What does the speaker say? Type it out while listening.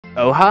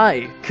Oh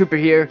hi, Cooper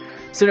here.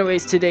 So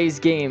anyways, today's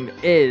game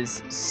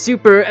is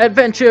Super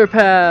Adventure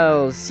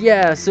Pals.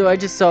 Yeah, so I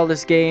just saw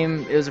this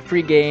game. It was a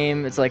free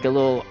game. It's like a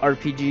little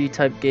RPG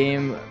type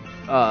game,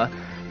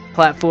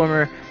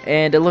 platformer,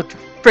 and it looked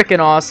freaking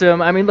awesome.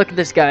 I mean, look at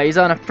this guy. He's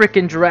on a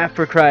freaking giraffe,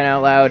 for crying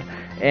out loud.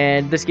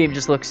 And this game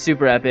just looks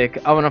super epic.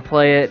 I want to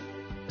play it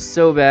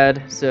so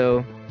bad.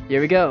 So here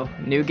we go.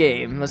 New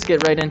game. Let's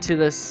get right into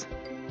this.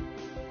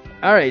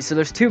 Alright, so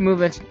there's two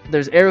movements.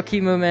 There's arrow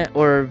key movement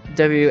or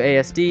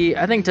WASD.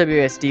 I think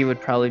WASD would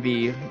probably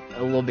be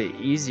a little bit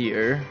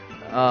easier.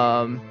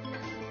 So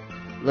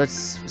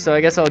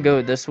I guess I'll go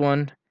with this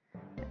one.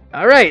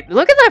 Alright,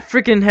 look at that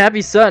freaking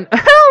happy sun.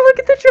 Look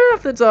at the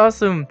giraffe, that's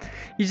awesome.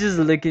 He's just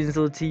licking his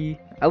little teeth.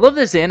 I love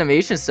this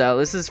animation style.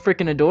 This is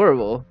freaking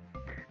adorable.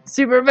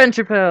 Super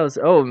Adventure Pals.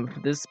 Oh,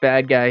 this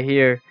bad guy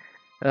here.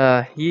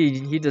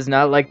 He does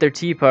not like their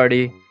tea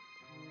party.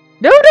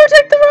 No, don't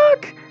take the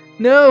rock!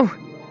 No!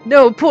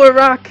 No, poor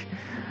Rock!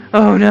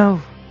 Oh no!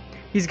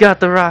 He's got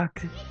the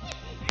rock!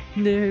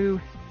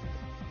 No!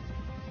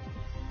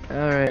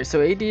 Alright,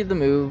 so AD the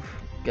move.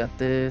 Got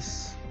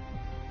this.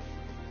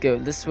 Go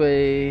this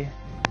way.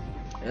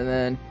 And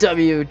then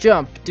W,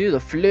 jump! Do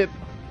the flip!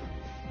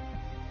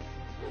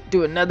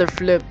 Do another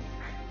flip!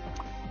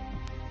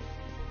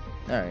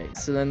 Alright,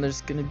 so then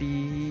there's gonna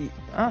be...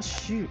 Oh,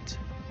 shoot!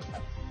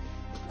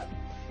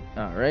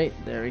 Alright,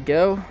 there we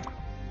go.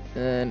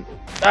 And...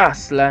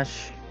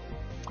 slash!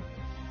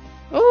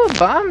 Oh,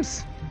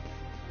 bombs!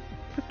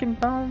 Freaking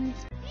bombs!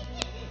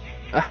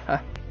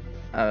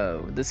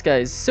 Oh, this guy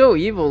is so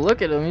evil.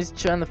 Look at him. He's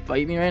trying to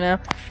fight me right now.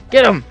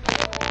 Get him!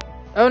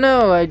 Oh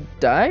no, I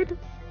died?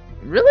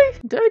 Really?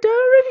 Did I die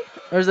already?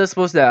 Or is that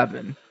supposed to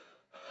happen?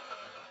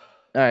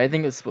 Alright, I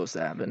think it's supposed to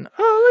happen.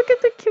 Oh, look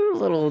at the cute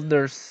little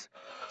nurse.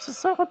 She's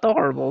so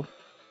adorable.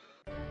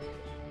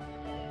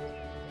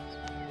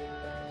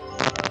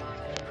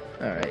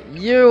 Alright,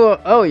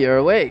 oh, you're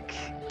awake.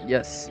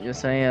 Yes,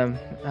 yes I am.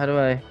 How do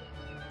I...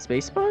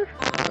 Spacebar?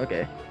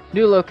 Okay.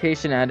 New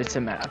location added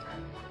to map.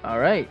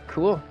 Alright,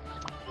 cool.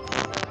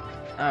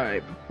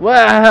 Alright.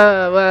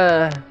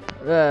 Why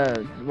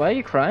are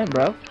you crying,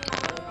 bro?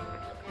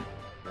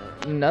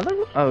 Another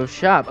one? Oh,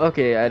 shop.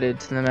 Okay, added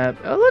to the map.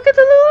 Oh, look at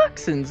the little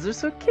oxens. They're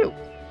so cute.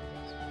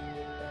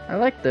 I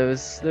like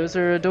those. Those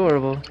are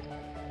adorable.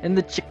 And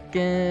the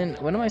chicken.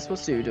 What am I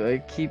supposed to do? Do I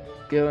keep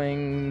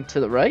going to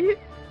the right?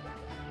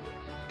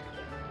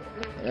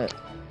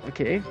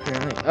 Okay,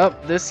 apparently. Oh,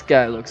 this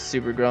guy looks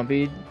super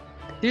grumpy.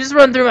 Did you just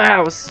run through my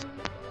house?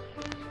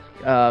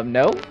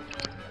 No.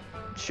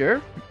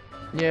 Sure.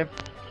 Yeah.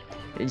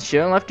 You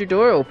shouldn't have left your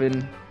door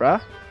open,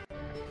 bruh.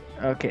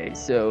 Okay,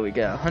 so we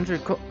got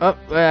 100 oh,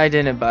 I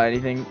didn't buy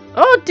anything.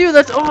 Oh, dude,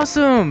 that's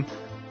awesome!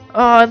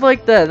 Oh, I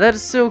like that. That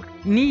is so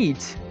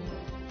neat.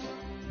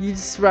 You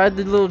just ride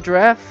the little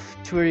giraffe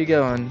to where you're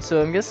going.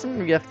 So I'm guessing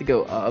we have to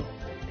go up.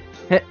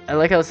 I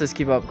like how it says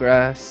keep up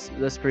grass.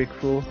 That's pretty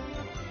cool.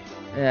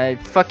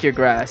 Fuck your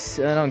grass.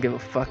 I don't give a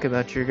fuck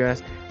about your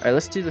grass. Alright,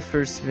 let's do the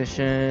first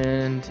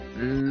mission.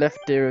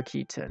 Left arrow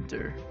key to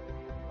enter.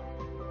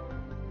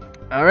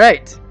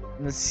 Alright,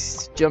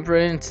 let's jump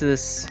right into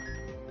this.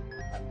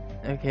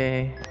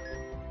 Okay.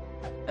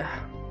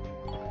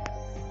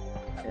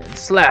 And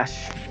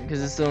slash,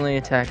 because it's the only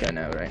attack I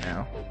know right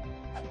now.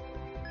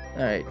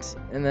 Alright,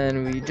 and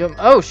then we jump.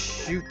 Oh,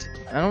 shoot.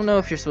 I don't know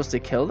if you're supposed to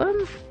kill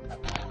them.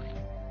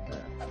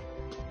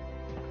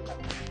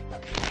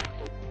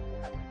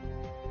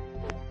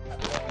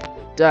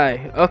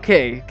 Die.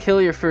 Okay,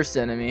 kill your first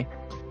enemy.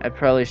 I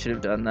probably should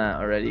have done that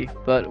already,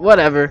 but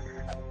whatever.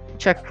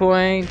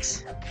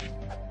 Checkpoint.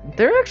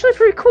 They're actually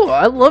pretty cool.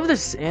 I love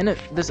this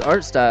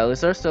art style.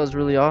 This art style is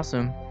really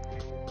awesome.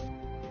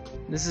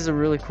 This is a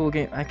really cool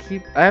game.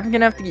 I'm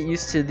gonna have to get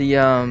used to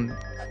the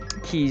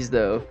keys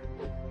though.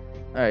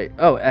 Alright.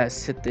 Oh,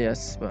 S. Hit the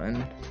S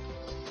button.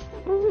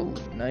 Ooh,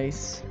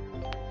 nice.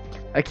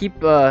 I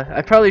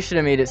probably should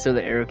have made it so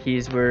the arrow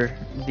keys were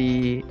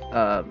the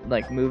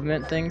like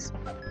movement things.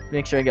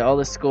 Make sure I get all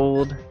this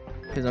gold,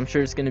 because I'm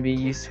sure it's going to be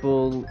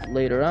useful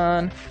later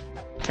on.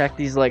 Check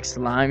these like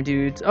slime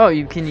dudes. Oh,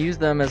 you can use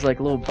them as like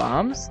little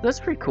bombs? That's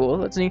pretty cool.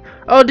 That's neat.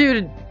 Oh,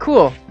 dude,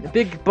 cool. The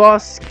big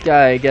boss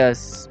guy, I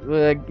guess.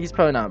 Well, he's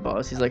probably not a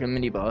boss. He's like a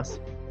mini boss.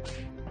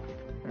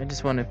 I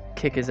just want to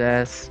kick his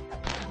ass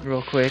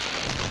real quick.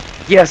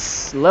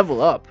 Yes!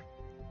 Level up.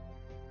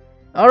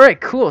 Alright,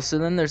 cool. So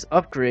then there's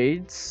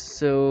upgrades.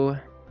 So,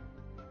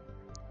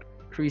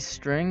 increase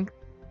strength.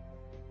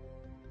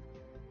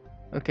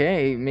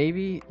 Okay,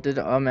 maybe, did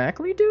it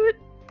automatically do it?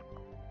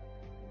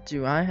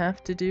 Do I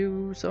have to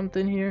do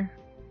something here?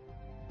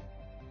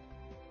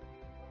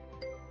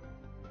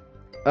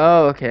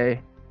 Oh,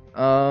 okay.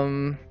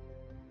 How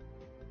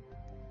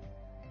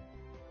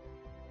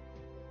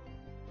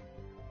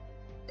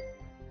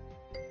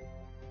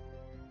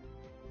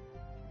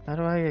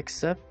do I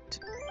accept?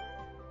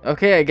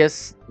 Okay, I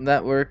guess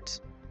that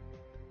worked.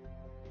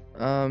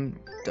 Done.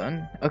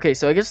 Okay,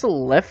 so I guess the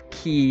left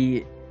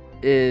key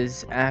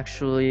is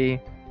actually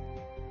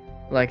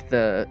like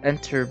the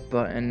enter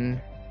button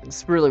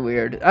It's really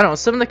weird. I don't know,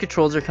 some of the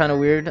controls are kind of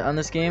weird on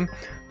this game,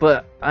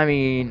 but I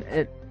mean,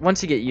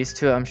 once you get used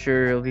to it, I'm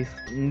sure it'll be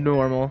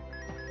normal.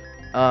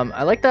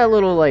 I like that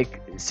little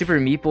like Super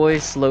Meat Boy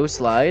slow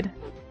slide.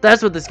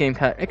 That's what this game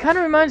kind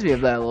of reminds me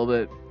of that a little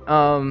bit.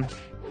 I'm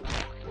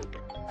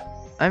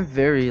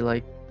very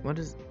like, what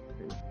is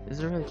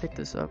there really pick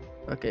this up?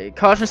 Okay,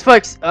 caution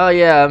spikes. Oh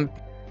yeah,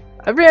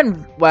 I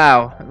ran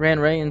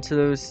right into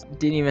those.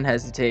 Didn't even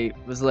hesitate.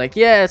 Was like,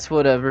 yeah, it's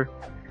whatever.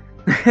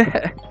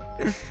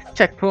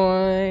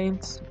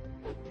 Checkpoints.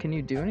 Can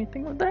you do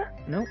anything with that?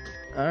 Nope.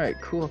 Alright,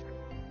 cool.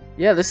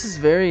 Yeah, this is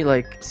very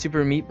like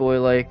Super Meat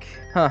Boy like,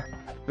 huh?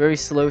 Very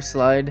slow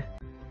slide.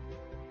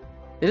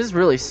 It is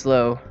really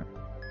slow.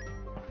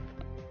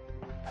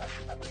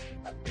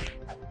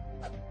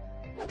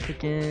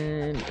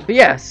 But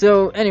yeah,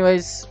 so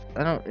anyways,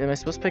 am I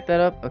supposed to pick that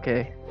up?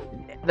 Okay.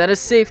 That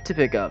is safe to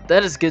pick up.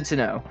 That is good to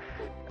know.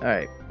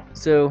 Alright,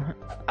 so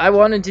I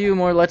want to do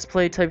more Let's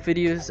Play type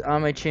videos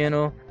on my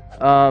channel.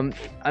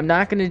 I'm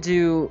not going to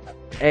do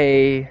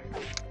a,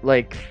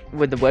 like,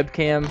 with the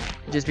webcam,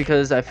 just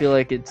because I feel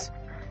like it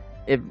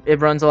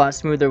runs a lot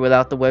smoother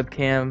without the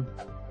webcam.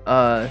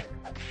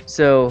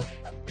 So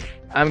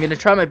I'm going to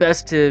try my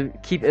best to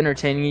keep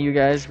entertaining you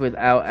guys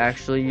without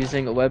actually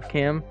using a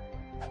webcam.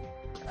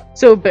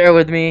 So bear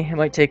with me, it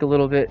might take a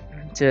little bit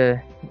to,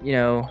 you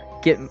know,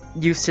 get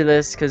used to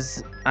this,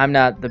 because I'm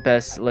not the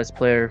best Let's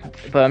Player,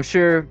 but I'm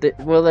sure that,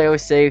 well, they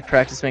always say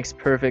practice makes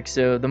perfect,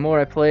 so the more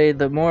I play,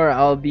 the more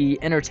I'll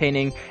be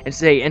entertaining and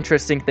say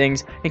interesting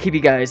things and keep you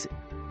guys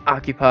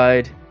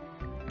occupied,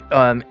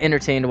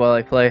 entertained while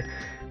I play.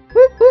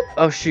 Whoop, whoop.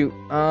 Oh shoot,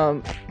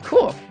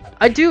 cool.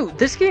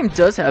 This game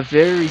does have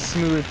very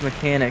smooth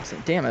mechanics.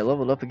 Damn, I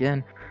leveled up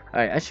again.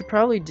 Alright, I should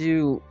probably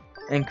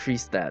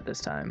increase that this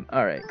time.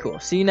 Alright, cool.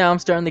 See, now I'm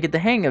starting to get the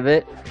hang of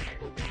it.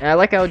 And I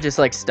like how it just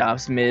like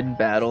stops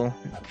mid-battle.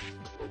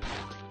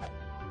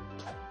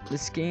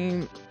 This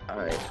game...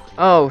 Alright.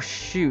 Oh,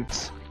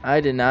 shoot.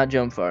 I did not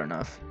jump far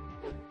enough.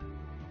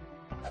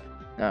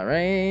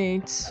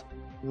 Alright.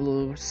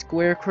 Little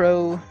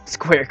scarecrow.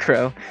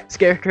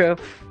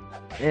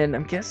 And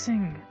I'm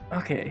guessing...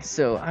 Okay,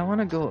 so I want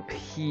to go up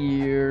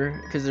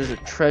here, because there's a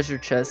treasure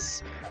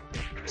chest.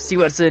 See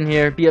what's in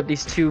here. Beat up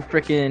these two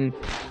freaking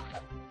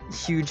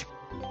huge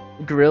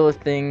gorilla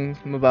thing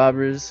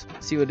mabobbers.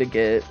 See what I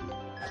get.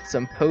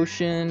 Some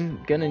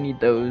potion. Gonna need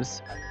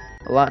those.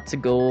 Lots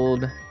of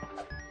gold.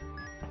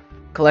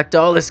 Collect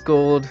all this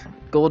gold.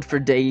 Gold for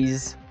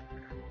days.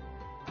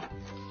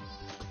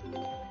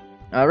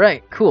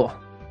 Alright, cool.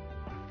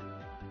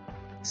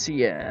 So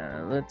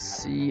yeah, let's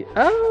see.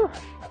 Oh!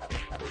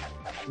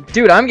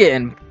 Dude, I'm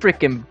getting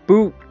freaking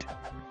booped.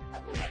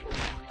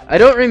 I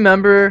don't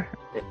remember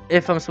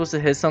if I'm supposed to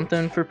hit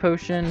something for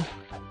potion.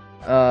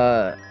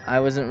 I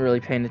wasn't really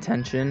paying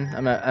attention.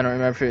 I don't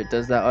remember if it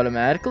does that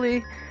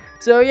automatically.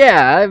 So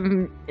yeah,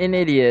 I'm an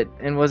idiot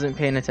and wasn't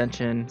paying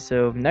attention.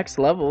 So next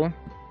level.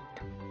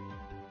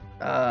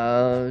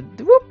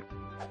 Whoop.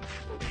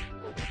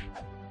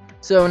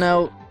 So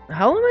now,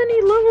 how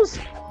many levels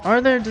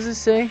are there? Does it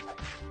say?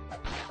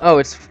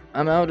 Oh,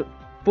 I'm out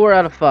 4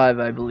 out of 5,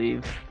 I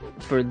believe,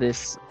 for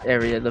this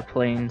area, the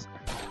plains.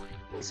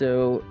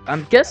 So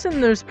I'm guessing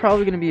there's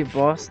probably gonna be a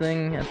boss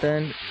thing at the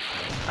end.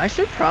 I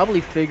should probably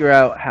figure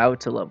out how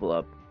to level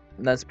up.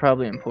 That's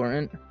probably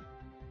important.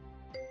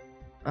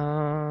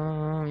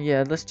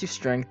 Yeah, let's do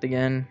strength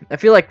again. I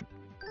feel like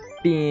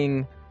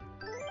being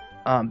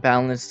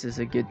balanced is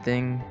a good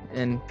thing,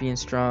 and being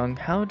strong.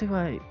 How do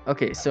I...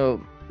 Okay,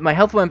 so my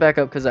health went back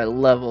up because I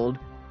leveled.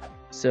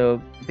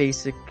 So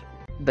basic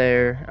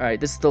there. Alright,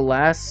 this is the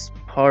last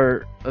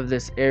part of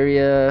this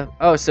area.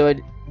 Oh, so I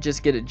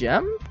just get a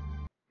gem?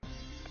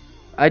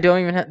 I don't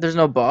even have... There's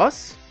no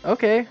boss?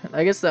 Okay,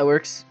 I guess that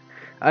works.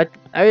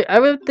 I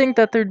would think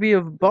that there'd be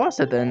a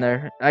boss at the end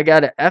there. I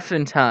got an F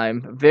in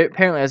time.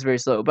 Apparently I was very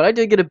slow, but I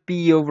did get a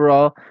B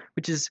overall,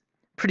 which is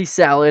pretty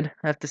solid,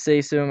 I have to say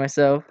so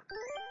myself.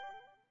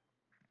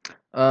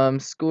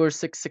 Score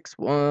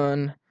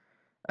 661.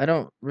 I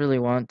don't really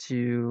want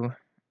to...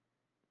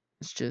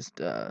 It's just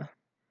done.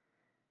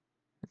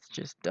 It's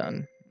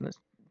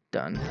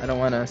done. I don't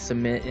want to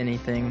submit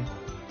anything.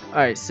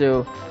 Alright,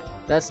 so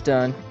that's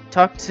done.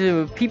 Talk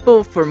to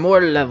people for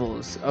more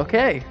levels.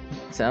 Okay,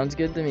 sounds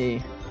good to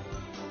me.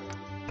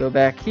 Go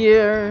back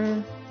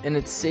here, and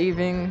it's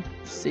saving.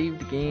 Save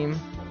the game.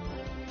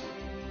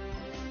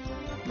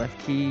 Left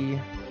key.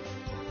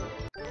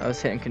 I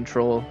was hitting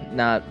control.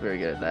 Not very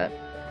good at that.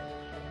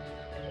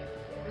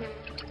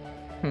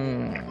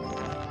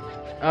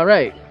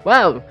 Alright.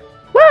 Wow!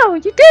 Wow,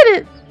 you did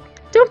it!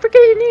 Don't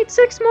forget you need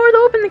 6 more to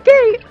open the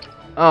gate!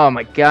 Oh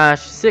my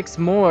gosh, 6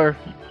 more?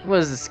 What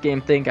does this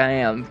game think I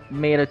am?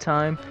 Made of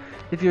time?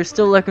 If you're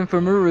still looking for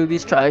more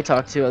rubies, try to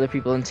talk to other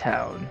people in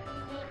town.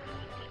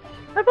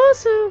 I've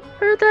also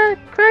heard that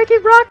Craggy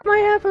Rock might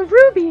have a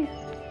ruby.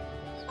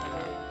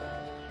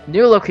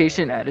 New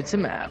location added to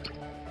map.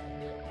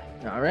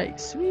 Alright,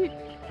 sweet.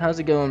 How's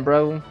it going,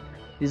 bro?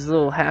 These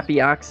little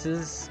happy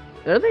oxes.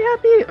 Are they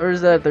happy, or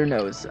is that their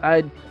nose?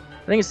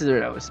 Let think it's their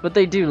nose, but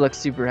they do look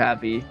super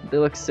happy. They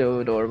look so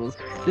adorable.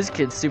 This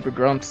kid's super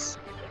grumps.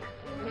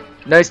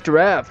 Nice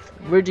giraffe.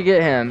 Where'd you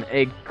get him?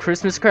 A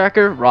Christmas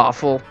cracker?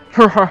 Raffle.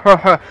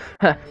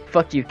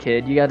 Fuck you,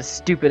 kid. You got a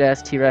stupid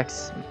ass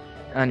T-Rex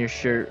on your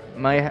shirt.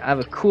 Might have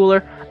a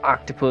cooler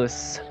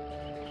octopus.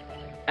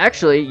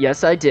 Actually,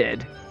 yes, I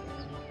did.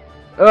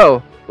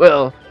 Oh,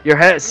 well, your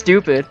hat is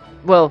stupid.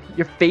 Well,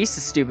 your face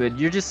is stupid.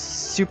 You're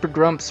just super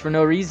grumps for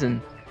no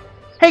reason.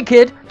 Hey,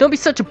 kid, don't be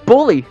such a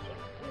bully,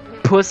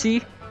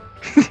 pussy.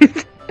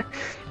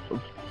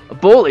 A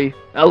bully?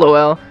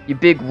 LOL, you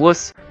big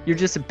wuss. You're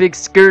just a big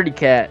scaredy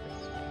cat.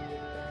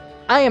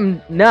 I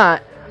am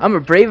not. I'm a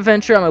brave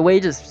adventurer on my way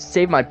to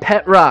save my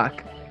pet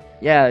rock.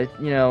 Yeah,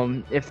 you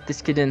know, if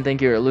this kid didn't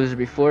think you were a loser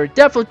before,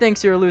 definitely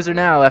thinks you're a loser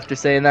now after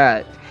saying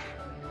that.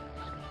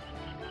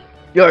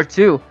 You are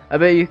too. I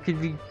bet you could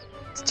be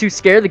too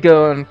scared to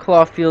go on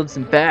claw fields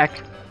and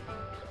back.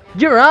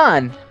 You're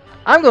on!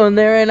 I'm going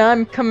there and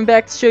I'm coming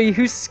back to show you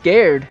who's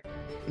scared.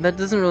 That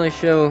doesn't really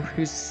show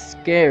who's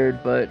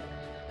scared, but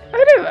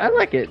I do. I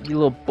like it, you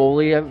little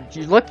bully.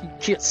 You're lucky you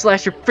can't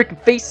slash your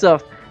freaking face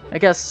off. I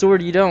got a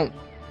sword, you don't.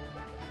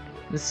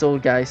 This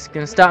old guy's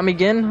gonna stop me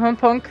again, huh,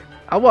 punk?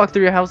 I'll walk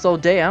through your house all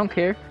day, I don't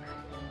care.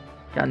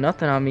 Got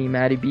nothing on me,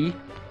 Matty B.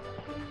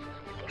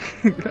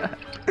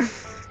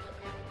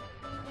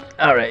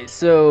 Alright,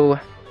 so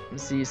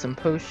let's see, some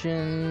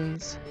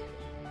potions.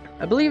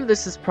 I believe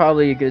this is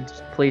probably a good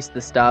place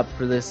to stop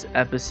for this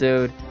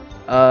episode.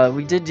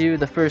 We did do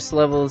the first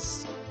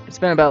levels. It's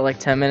been about like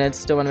 10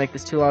 minutes. Don't want to make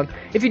this too long.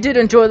 If you did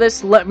enjoy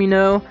this, let me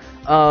know.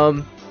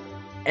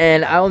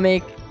 And I'll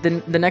make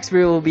the next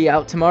video will be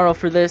out tomorrow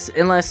for this,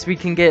 unless we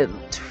can get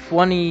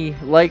 20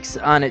 likes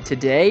on it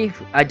today.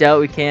 I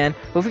doubt we can,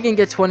 but if we can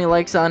get 20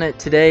 likes on it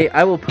today,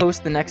 I will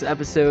post the next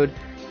episode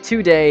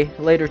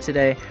later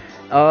today.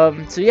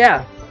 So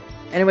yeah.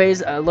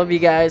 Anyways, I love you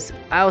guys.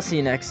 I'll see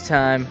you next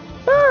time.